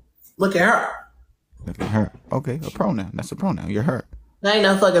her. Look at her. Look at her. Okay, a pronoun. That's a pronoun. You're her. That ain't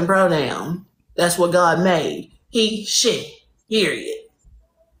no fucking pronoun. That's what God made. He, she, period.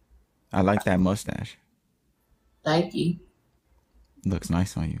 I like that mustache. Thank you. Looks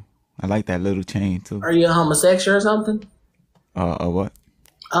nice on you. I like that little chain too. Are you a homosexual or something? A what?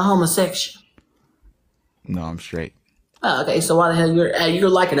 A homosexual. No, I'm straight. Oh, okay, so why the hell you're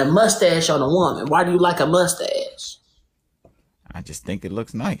liking a mustache on a woman? Why do you like a mustache? I just think it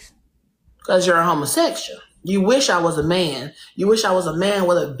looks nice. Because you're a homosexual. You wish I was a man. You wish I was a man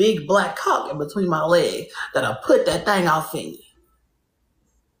with a big black cock in between my legs that I put that thing off in you.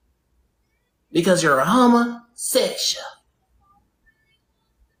 Because you're a homosexual.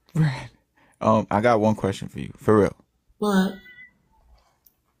 Right. I got one question for you. For real. What?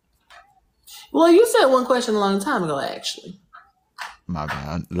 Well, you said one question a long time ago, actually. My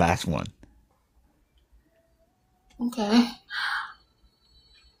bad. Last one. Okay.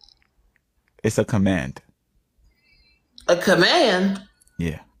 It's a command. A command?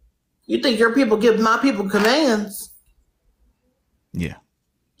 Yeah. You think your people give my people commands? Yeah.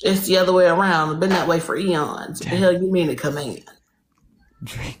 It's the other way around. It's been that way for eons. What the hell you mean a command?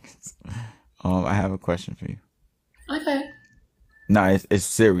 Drinks. I have a question for you. Okay. Nah, it's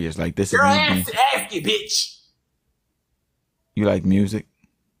serious. Like this Girl, is me. ask you, bitch. You like music?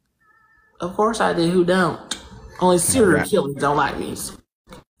 Of course I do. Who don't? Only serial killers don't like music.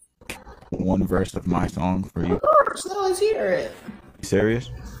 One verse of my song for you. Of course, let's hear it. You serious?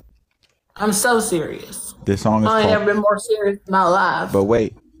 I'm so serious. This song is I ain't called, never been more serious in my life. But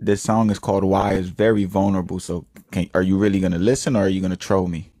wait, this song is called Why. It's very vulnerable. So are you really gonna listen or are you gonna troll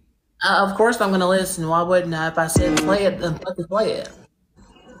me? Of course I'm gonna listen. Why wouldn't I? If I said play it, then fucking play it.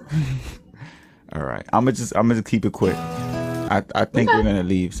 All right. I'm gonna just keep it quick. I think we're gonna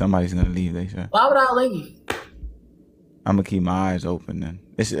leave. Somebody's gonna leave, they said. Why would I leave? I'm gonna keep my eyes open then.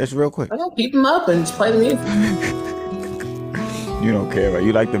 It's real quick. Okay, keep them up and just play the music. You don't care, right?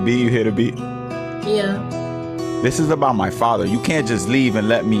 You like the beat, you hear the beat? Yeah. This is about my father. You can't just leave and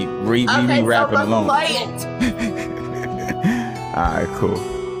let me rapping alone. Play it. Alright, cool.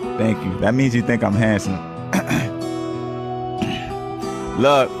 Thank you. That means you think I'm handsome.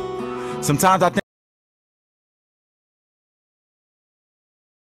 Look, sometimes I think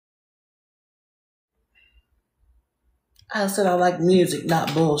I said I like music,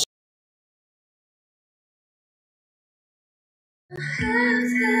 not bullshit.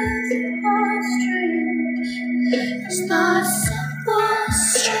 It's not simple,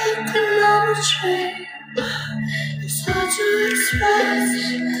 straight connection. It's hard to express.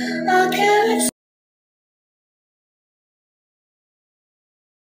 I can't express.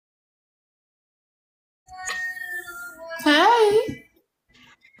 Hey.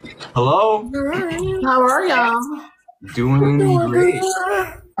 Hello. How are y'all? Doing great.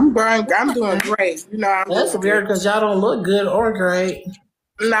 I'm doing great. You know, That's weird because y'all don't look good or great.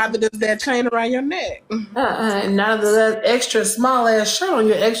 Neither does that chain around your neck. Neither does that extra small ass shirt on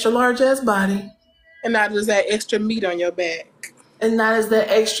your extra large ass body. And neither does that extra meat on your back. And neither is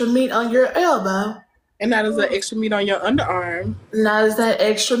that extra meat on your elbow. And neither is that extra meat on your underarm. Neither is that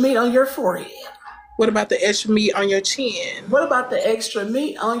extra meat on your forehead. What about the extra meat on your chin? What about the extra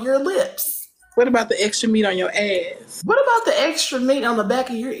meat on your lips? What about the extra meat on your ass? What about the extra meat on the back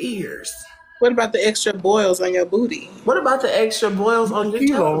of your ears? What about the extra boils on your booty? What about the extra boils on your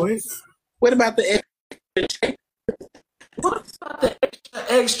toes? What about the extra? What about the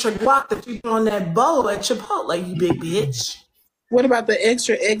extra guac that you put on that bowl at Chipotle, you big bitch? What about the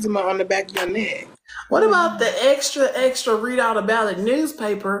extra eczema on the back of your neck? What about the extra read out about a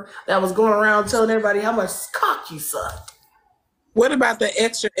newspaper that was going around telling everybody how much cock you suck? What about the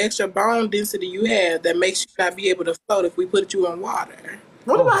extra bone density you have that makes you not be able to float if we put you in water?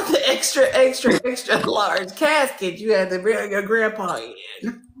 What about the extra large casket you had to bury your grandpa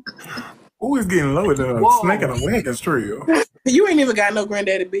in? Who is getting low with the snake and a wagon trail? You ain't even got no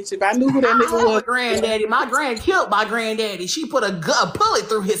granddaddy, bitch. If I knew who that nigga was. Granddaddy. My grand killed my granddaddy. She put a bullet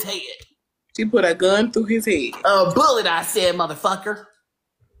through his head. She put a gun through his head. A bullet, I said, motherfucker.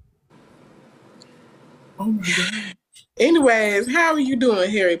 Oh my god. Anyways, how are you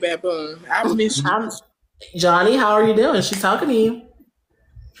doing, Harry Baboon? I miss you. Johnny, how are you doing? She's talking to you.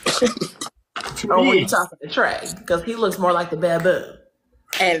 Or were you talking to Trey? Because he looks more like the baboon.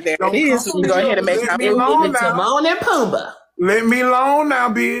 And there it is. We go ahead and make Let me alone now. Timon and Pumbaa. Let me alone now,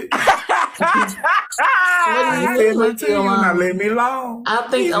 bitch. I said nothing to you now. Let me alone. I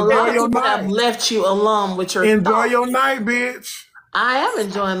think a lot of people have left you alone with your Enjoy your night, bitch. I am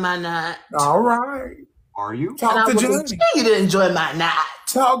enjoying my night. All right. Are you? Talk to Johnny. Continue to enjoy my night.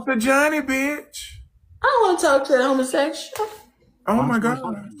 Talk to Johnny, bitch. I don't want to talk to the homosexual. Oh my god.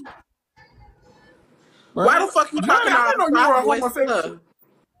 Why the fuck you talking I know you were a voice homosexual.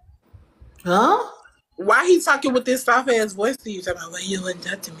 Huh? Why he talking with this soft ass voice to you? Talking about, well, you wouldn't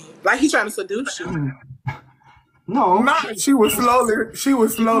that to me. Like he trying to seduce you. No. She was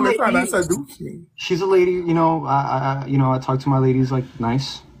slowly trying to seduce me. She's a lady, you know, I talk to my ladies like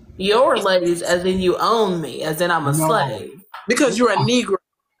nice. Your ladies, as in you own me, as in I'm a slave. Because you're a Negro.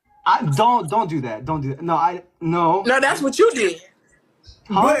 Don't do that. Don't do that. No, that's what you did.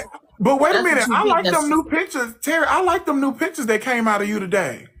 Huh? But wait a minute. I like did. them new pictures. Terry, I like them new pictures that came out of you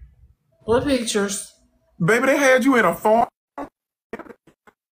today. What pictures? Baby, they had you in a farm.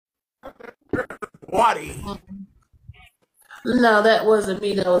 Waddy. No, that wasn't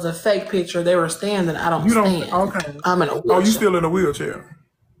me. That was a fake picture. They were standing. I don't stand. Okay. I'm in a wheelchair. Oh, you still in a wheelchair?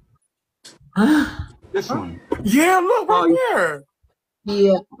 This one. Yeah, look right here.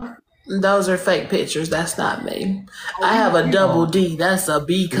 Yeah. Those are fake pictures. That's not me. I have a double D. That's a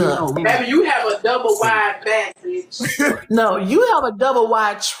B cup. Baby, you have a double wide back, bitch. No, you have a double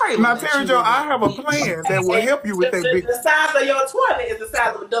wide trailer. Now, Terri Joe, I have a plan that will help you with that big. The size of your toilet is the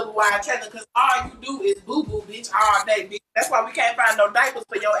size of a double wide trailer because all you do is boo boo, bitch, all day, bitch. That's why we can't find no diapers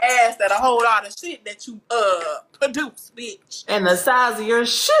for your ass that'll hold all the shit that you produce, bitch. And the size of your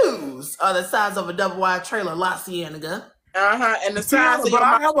shoes are the size of a double wide trailer, La Cienega. And the size of but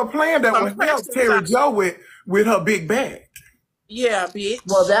I have a plan that will help Terri Joe with her big bag. Yeah, bitch.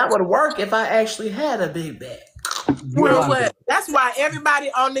 Well, that would work if I actually had a big bag. Well, what? That's why everybody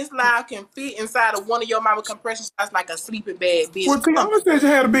on this live can fit inside of one of your mama compression shots like a sleeping bag, bitch. Well, Tiana said you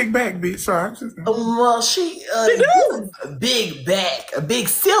had a big bag, bitch. Sorry. Well, she does. A big back, a big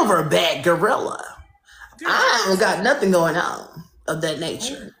silver back gorilla. I ain't got nothing going on of that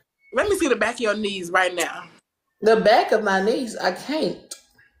nature. Let me see the back of your knees right now. The back of my knees, I can't.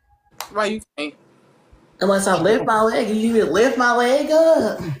 Why you can't? Unless I lift my leg. You need to lift my leg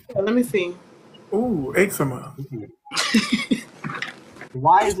up. Let me see. Ooh, eczema.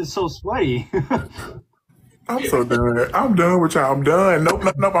 Why is it so sweaty? I'm so done. I'm done with y'all. I'm done. Nope.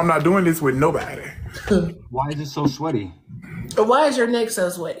 I'm not doing this with nobody. Why is it so sweaty? Why is your neck so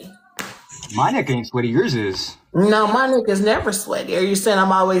sweaty? My neck ain't sweaty. Yours is. No, my neck is never sweaty. Are you saying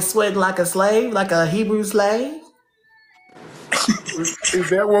I'm always sweating like a slave, like a Hebrew slave? Is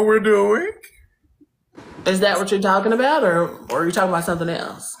that what we're doing? Is that what you're talking about, or are you talking about something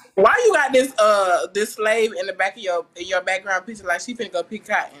else? Why you got this slave in the back of your background picture like she finna go pick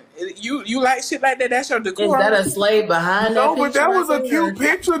cotton? You like shit like that? That's your decor. Is that a slave behind that picture? No, but that was a cute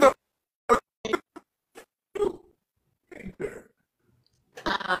picture though.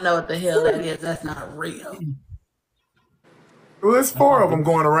 I don't know what the hell that is. That's not real. Well, there's 4 of them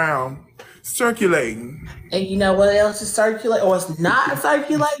going around circulating. And you know what else is circulating, or it's not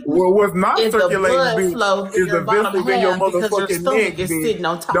circulating? Well, what's not circulating is the vessels in your motherfucking neck. Is sitting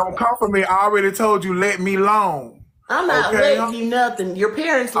on top. Don't come for me. I already told you, let me alone. I'm not letting you nothing. Your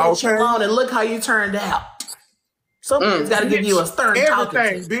parents let you alone, and look how you turned out. Somebody's got to give you a stern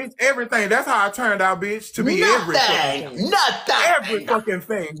everything, bitch. Everything. That's how I turned out, bitch. To be everything. Nothing. Every fucking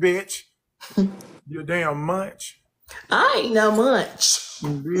thing, bitch. You damn munch. I ain't no munch.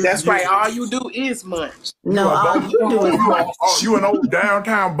 That's right. All you do is munch. No, all you do is munch. Oh, you an old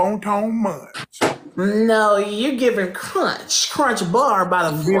downtown bone-tone munch. No, you're giving crunch bar by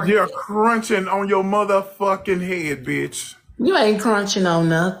the bitch. You're crunching on your motherfucking head, bitch. You ain't crunching on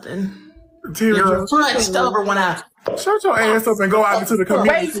nothing. You're crunched over when I. Shut your ass up and go out into the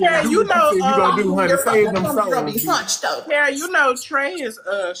community. Wait, Terri, you know you gonna do, honey. Save them souls. Terri, you know Trey is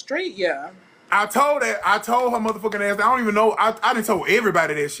straight, yeah. I told her motherfucking ass. I don't even know. I done told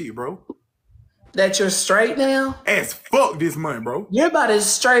everybody that shit, bro. That you're straight now? As fuck this month, bro. You're about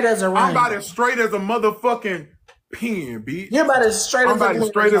as straight as a rainbow. I'm about as straight as a motherfucking pen, bitch. You're about as straight as a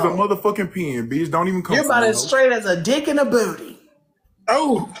motherfucking pen, bitch. Don't even come. You're about as straight as a dick in a booty.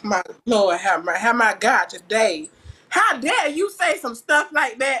 Oh my Lord, have my God today. How dare you say some stuff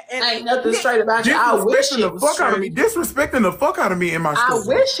like that? And ain't nothing straight about you. I wish it was true. Disrespecting the fuck out of me in my story.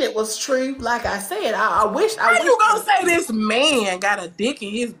 I wish it was true. Like I said, I wish. How you gonna say this man got a dick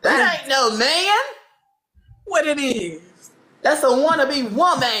in his butt? That ain't no man. what it is. That's a wannabe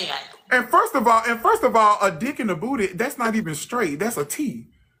woman. And first of all, a dick in the booty, that's not even straight. That's a T.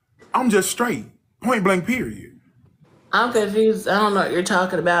 I'm just straight. Point blank, period. I'm confused. I don't know what you're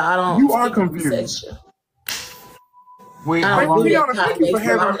talking about. I don't. You are speak to confused. section. Wait, I how don't long? do that Tiana, kind thank of you for gay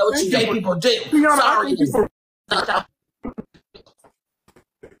stuff. I having. don't know what Thank you you gay for. people do. Tiana, I Sorry. thank you for.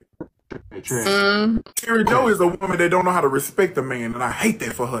 Terri Joe is a woman that don't know how to respect a man, and I hate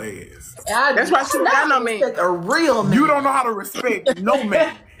that for her ass. That's why she don't got no man. A real man. You don't know how to respect no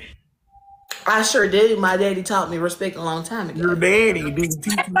man. I sure did. My daddy taught me respect a long time ago. Your daddy didn't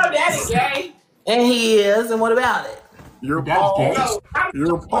teach you. No, daddy gay. And he is. And what about it? Your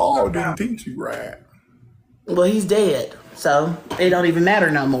Paul didn't teach you right. Well, he's dead. So it don't even matter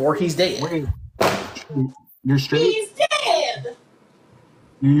no more. He's dead. Wait, you're straight? He's dead.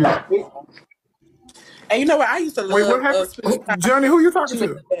 You're straight? And you know what? I used to love. Wait, what happened? Johnny, who you talking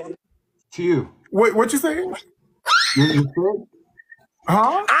to? To you. Wait, what you saying? You're straight?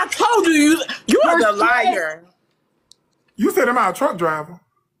 Huh? I told you, you are the liar. You said I'm a truck driver.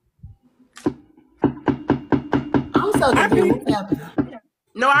 I'm so confused. What's happening?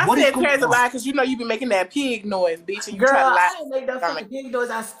 No, I said Terry's a liar because you know you be making that pig noise, bitch. And you Girl, try to lie. I didn't make that fucking pig noise.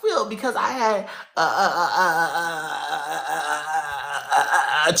 I squealed because I had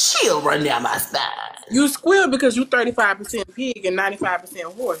a chill run down my spine. You squeal because you 35% pig and 95%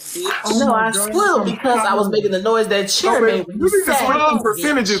 horse, bitch. No, I squealed because I was making the noise that chair made when You need to sat switch them down.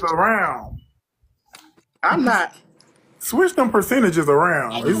 percentages around. I'm not. Switch them percentages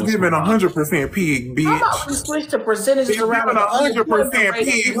around. It's giving 100% pig, How bitch. about we switch the percentages It's around? giving 100%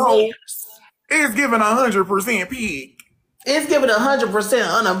 pig, ho. It's giving 100% pig. It's giving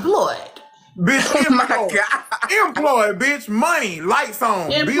 100% unemployed. Bitch, Oh my God. Employed, bitch. Money, lights on,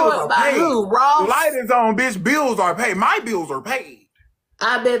 bills Employed are by paid. who, Ross? Light is on, bitch. Bills are paid. My bills are paid.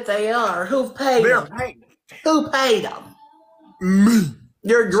 I bet they are. Who paid They're them? paid. Who paid them? Me.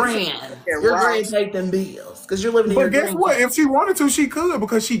 Your grand. Your grand take them bills because you're living in your But guess grand. what? If she wanted to, she could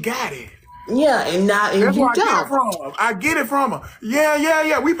because she got it. Yeah, and not and That's you where I get it don't. from. I get it from her.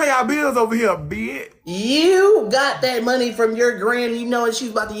 Yeah. We pay our bills over here, bitch. You got that money from your grand. You know, and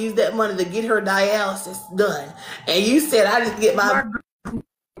she's about to use that money to get her dialysis done. And you said, I just get my.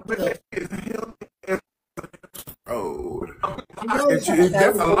 Oh,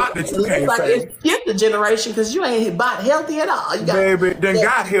 that's a lot that you can't say. It's skipped the generation because you ain't bought healthy at all. You got Baby, done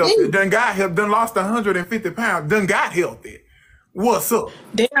got healthy. Done lost 150 pounds. Done got healthy. What's up?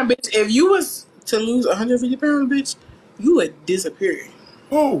 Damn, bitch. If you was to lose 150 pounds, bitch, you would disappear.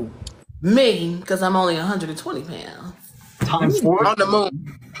 Oh, me, because I'm only 120 pounds. Times 4? On the moon.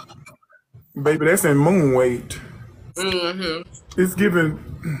 baby, that's in moon weight. Mm-hmm. It's giving.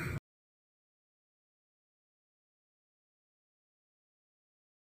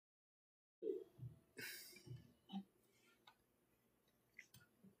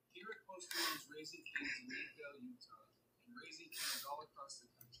 Raising Kings in Midvale, Utah, and raising kings all across the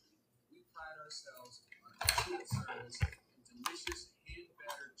country. We pride ourselves on excellent service and delicious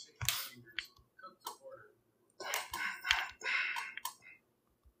hand-battered chicken fingers cooked to order.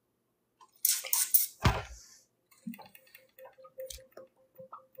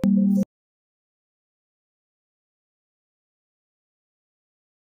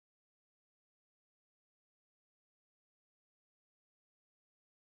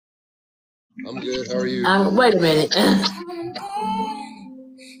 I'm good. How are you? Wait a minute.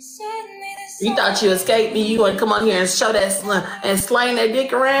 You thought you escaped me? You gonna come on here and show that and slang that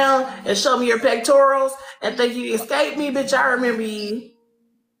dick around and show me your pectorals and think you escaped me, bitch? I remember you.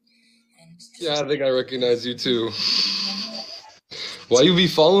 Yeah, I think I recognize you too. Why you be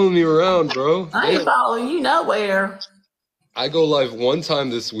following me around, bro? I ain't Damn. following you nowhere. I go live one time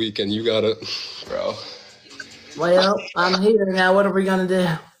this week and you gotta, bro. Well, I'm here now. What are we gonna do?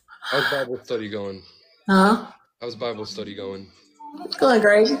 How's Bible study going? Huh? How's Bible study going? It's going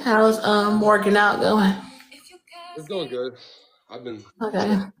great. How's working out going? It's going good. I've been.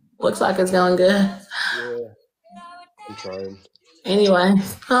 Okay. Looks like it's going good. Yeah. I'm trying. Anyway,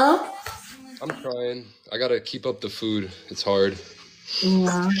 huh? I'm trying. I gotta keep up the food. It's hard.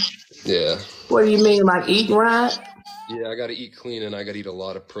 Yeah. Yeah. What do you mean, like eating right? Yeah, I gotta eat clean and I gotta eat a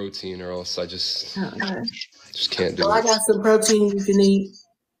lot of protein or else I just Okay. can't do Well, it. I got some protein you can eat.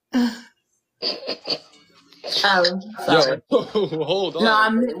 Oh, sorry. Yo, hold on.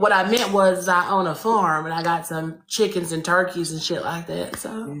 No, what I meant was I own a farm and I got some chickens and turkeys and shit like that.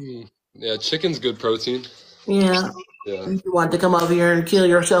 So Yeah, chicken's good protein. yeah, Yeah. if you want to come over here and kill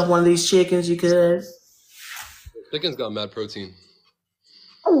yourself one of these chickens, you could. Chicken's got mad protein.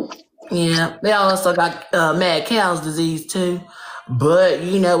 Yeah, they also got mad cow's disease too. But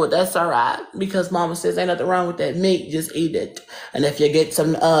you know what? That's all right because Mama says ain't nothing wrong with that meat. Just eat it, and if you get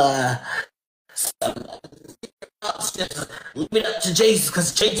some just leave it up to Jesus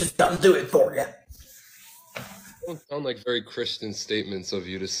because Jesus gonna do it for you. Don't sound like very Christian statements of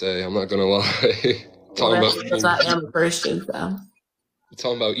you to say. I'm not gonna lie. Well, talking that's about because I am a Christian. So.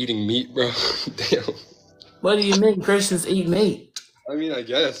 talking about eating meat, bro. Damn. What do you mean Christians eat meat? I mean, I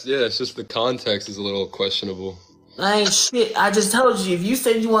guess, yeah. It's just the context is a little questionable. I ain't shit. I just told you, if you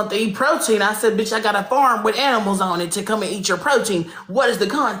said you want to eat protein, I said, bitch, I got a farm with animals on it to come and eat your protein. What is the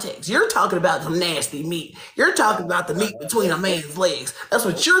context? You're talking about some nasty meat. You're talking about the meat between a man's legs. That's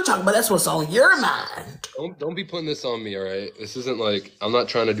what you're talking about. That's what's on your mind. Don't be putting this on me, all right? This isn't like, I'm not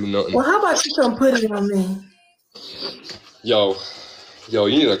trying to do nothing. Well, how about you come put it on me? Yo, you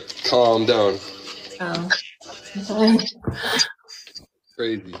need to calm down. Oh.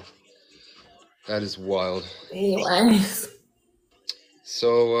 Crazy. That is wild. Anyways.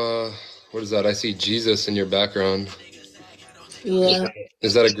 So, what is that? I see Jesus in your background. Yeah.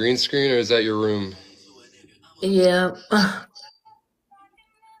 Is that a green screen or is that your room? Yeah.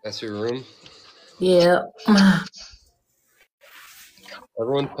 That's your room? Yeah.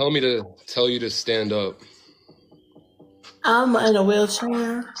 Everyone tell you to stand up. I'm in a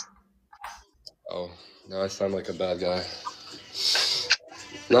wheelchair. Oh, now I sound like a bad guy.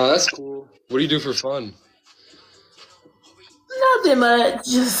 No, that's cool. What do you do for fun? Nothing much.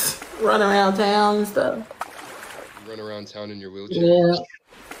 Just run around town and stuff. You run around town in your wheelchair? Yeah.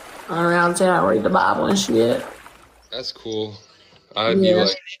 Run around town, read the Bible and shit. That's cool. I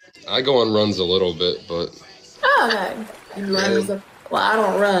go on runs a little bit, but... Oh, okay. You run and stuff. Well, I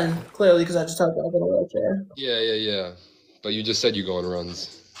don't run, clearly, because I just told you I'm in a wheelchair. Yeah. But you just said you go on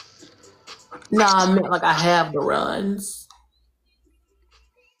runs. No, I meant like I have the runs.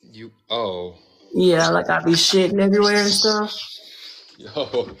 Oh. Yeah, like I be shitting everywhere and stuff.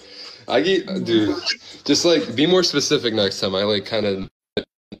 Yo, dude, just like, be more specific next time. I like kind of...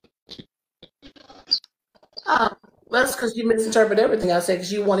 Oh, that's because you misinterpret everything I said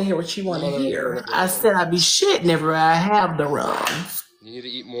because you want to hear what you want to hear. I said I be shitting everywhere. I have the runs. You need to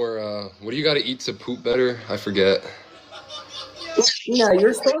eat more, what do you got to eat to poop better? I forget. No,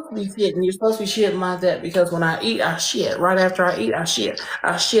 you're supposed to be shitting. You're supposed to be shitting like that because when I eat, I shit. Right after I eat, I shit.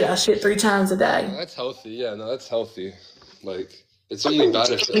 I shit 3 times a day. No, that's healthy. Yeah, no, that's healthy. Like, it's only bad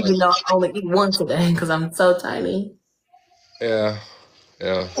if it, even though I only eat once a day because I'm so tiny. Yeah.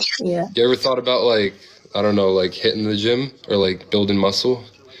 Yeah. You ever thought about, like, I don't know, like hitting the gym or like building muscle?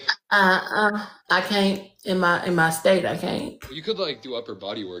 I can't in my state. I can't. You could like do upper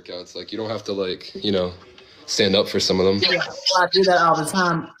body workouts. Like you don't have to like, stand up for some of them. Yeah, well, I do that all the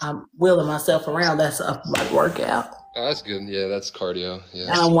time. I'm wheeling myself around. That's a upper body workout. Oh, that's good. Yeah, that's cardio.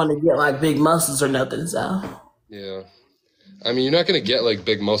 Yeah. I don't want to get like big muscles or nothing. So. Yeah. I mean, you're not gonna get like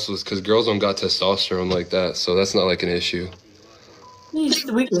big muscles because girls don't got testosterone like that, so that's not like an issue. We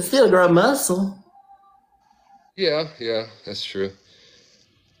can still grow muscle. Yeah, that's true.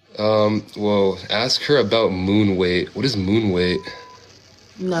 Well, ask her about moon weight. What is moon weight?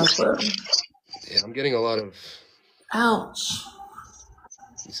 No clue. Yeah, I'm getting a lot of... Ouch.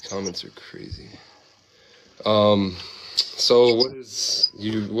 These comments are crazy. So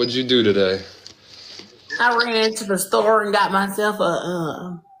what'd you do today? I ran to the store and got myself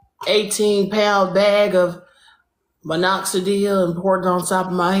a 18-pound bag of minoxidil and poured it on top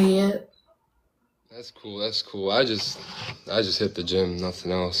of my head. That's cool. I just hit the gym,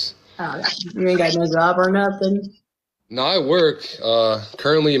 nothing else. You ain't got no job or nothing? No, I work,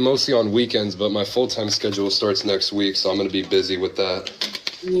 currently mostly on weekends, but my full-time schedule starts next week, so I'm going to be busy with that.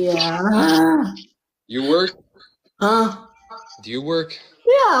 Yeah. You work? Huh? Do you work?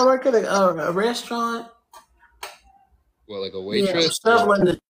 Yeah, I work at a restaurant. What, like a waitress? Yeah, shoveling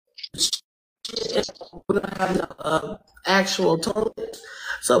the shit. We don't have no actual toilet.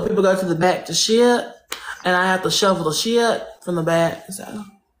 So people go to the back to shit, and I have to shovel the shit from the back, so...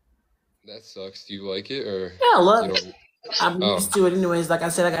 That sucks. Do you like it, or? Yeah, I love it. I'm used to it anyways. Like I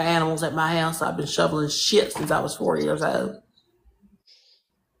said, I got animals at my house. So I've been shoveling shit since I was 4 years old.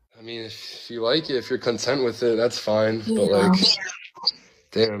 I mean, if you like it, if you're content with it, that's fine. Yeah. But like,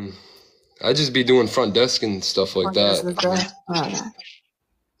 damn, I just be doing front desk and stuff like that.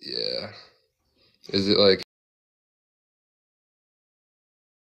 Yeah. Is it like